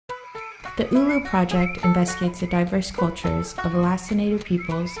The Ulu Project investigates the diverse cultures of Alaska Native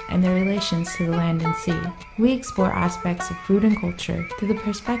peoples and their relations to the land and sea. We explore aspects of food and culture through the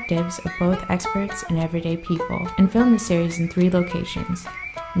perspectives of both experts and everyday people, and film the series in 3 locations: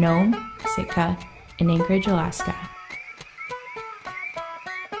 Nome, Sitka, and Anchorage, Alaska.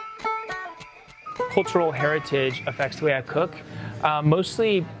 Cultural heritage affects the way I cook.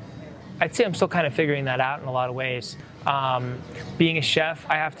 Mostly, I'd say I'm still kind of figuring that out in a lot of ways. Being a chef,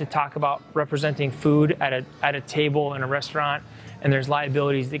 I have to talk about representing food at a table in a restaurant, and there's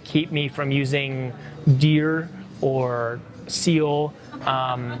liabilities that keep me from using deer or seal.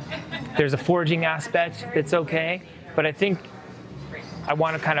 There's a foraging aspect that's okay, but I think I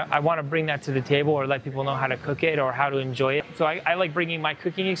want to bring that to the table, or let people know how to cook it or how to enjoy it. So I like bringing my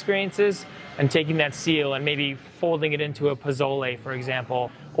cooking experiences and taking that seal and maybe folding it into a pozole, for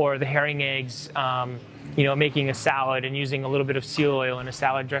example, or the herring eggs, making a salad and using a little bit of seal oil in a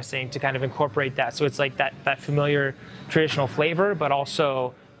salad dressing to kind of incorporate that. So it's like that familiar traditional flavor, but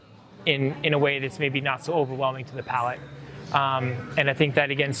also in a way that's maybe not so overwhelming to the palate. And I think that,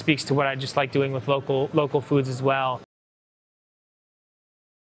 again, speaks to what I just like doing with local foods as well.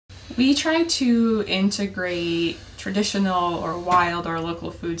 We try to integrate traditional or wild or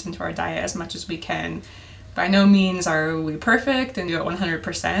local foods into our diet as much as we can. By no means are we perfect and do it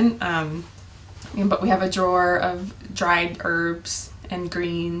 100%, but we have a drawer of dried herbs and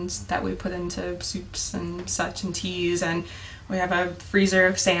greens that we put into soups and such and teas, and we have a freezer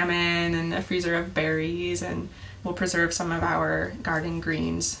of salmon and a freezer of berries, and we'll preserve some of our garden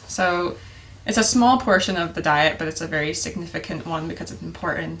greens. So it's a small portion of the diet, but it's a very significant one because it's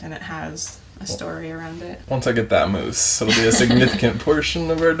important and it has a story around it. Once I get that moose, it'll be a significant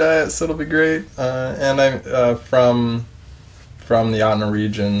portion of our diet, so it'll be great. And I'm from the Yatna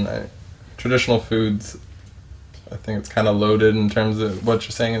region. Traditional foods, I think it's kind of loaded in terms of what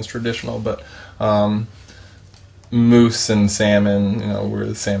you're saying is traditional, but moose and salmon, we're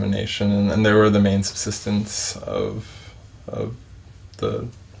the salmon nation, and they were the main subsistence of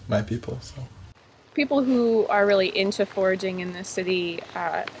my people. So people who are really into foraging in the city,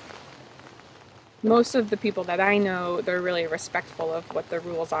 most of the people that I know, they're really respectful of what the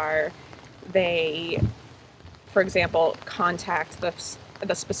rules are. They, for example, contact the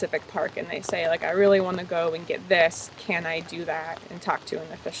specific park and they say, like, I really want to go and get this, can I do that? And talk to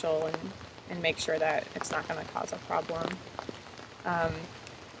an official and make sure that it's not going to cause a problem.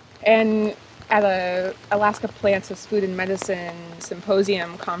 And at a Alaska Plants as Food and Medicine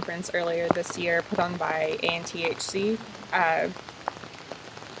Symposium conference earlier this year put on by ANTHC,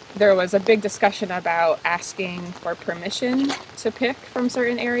 there was a big discussion about asking for permission to pick from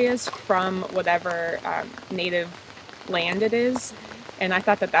certain areas from whatever native land it is, and I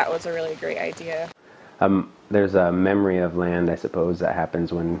thought that was a really great idea. There's a memory of land, I suppose, that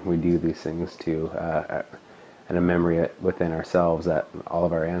happens when we do these things too. And a memory within ourselves that all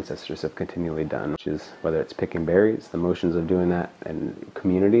of our ancestors have continually done, which is whether it's picking berries, the motions of doing that, and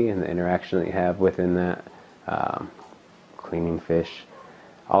community and the interaction that you have within that, cleaning fish,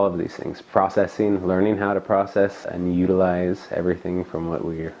 all of these things, processing, learning how to process and utilize everything from what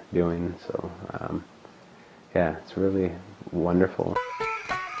we're doing. So yeah, it's really wonderful.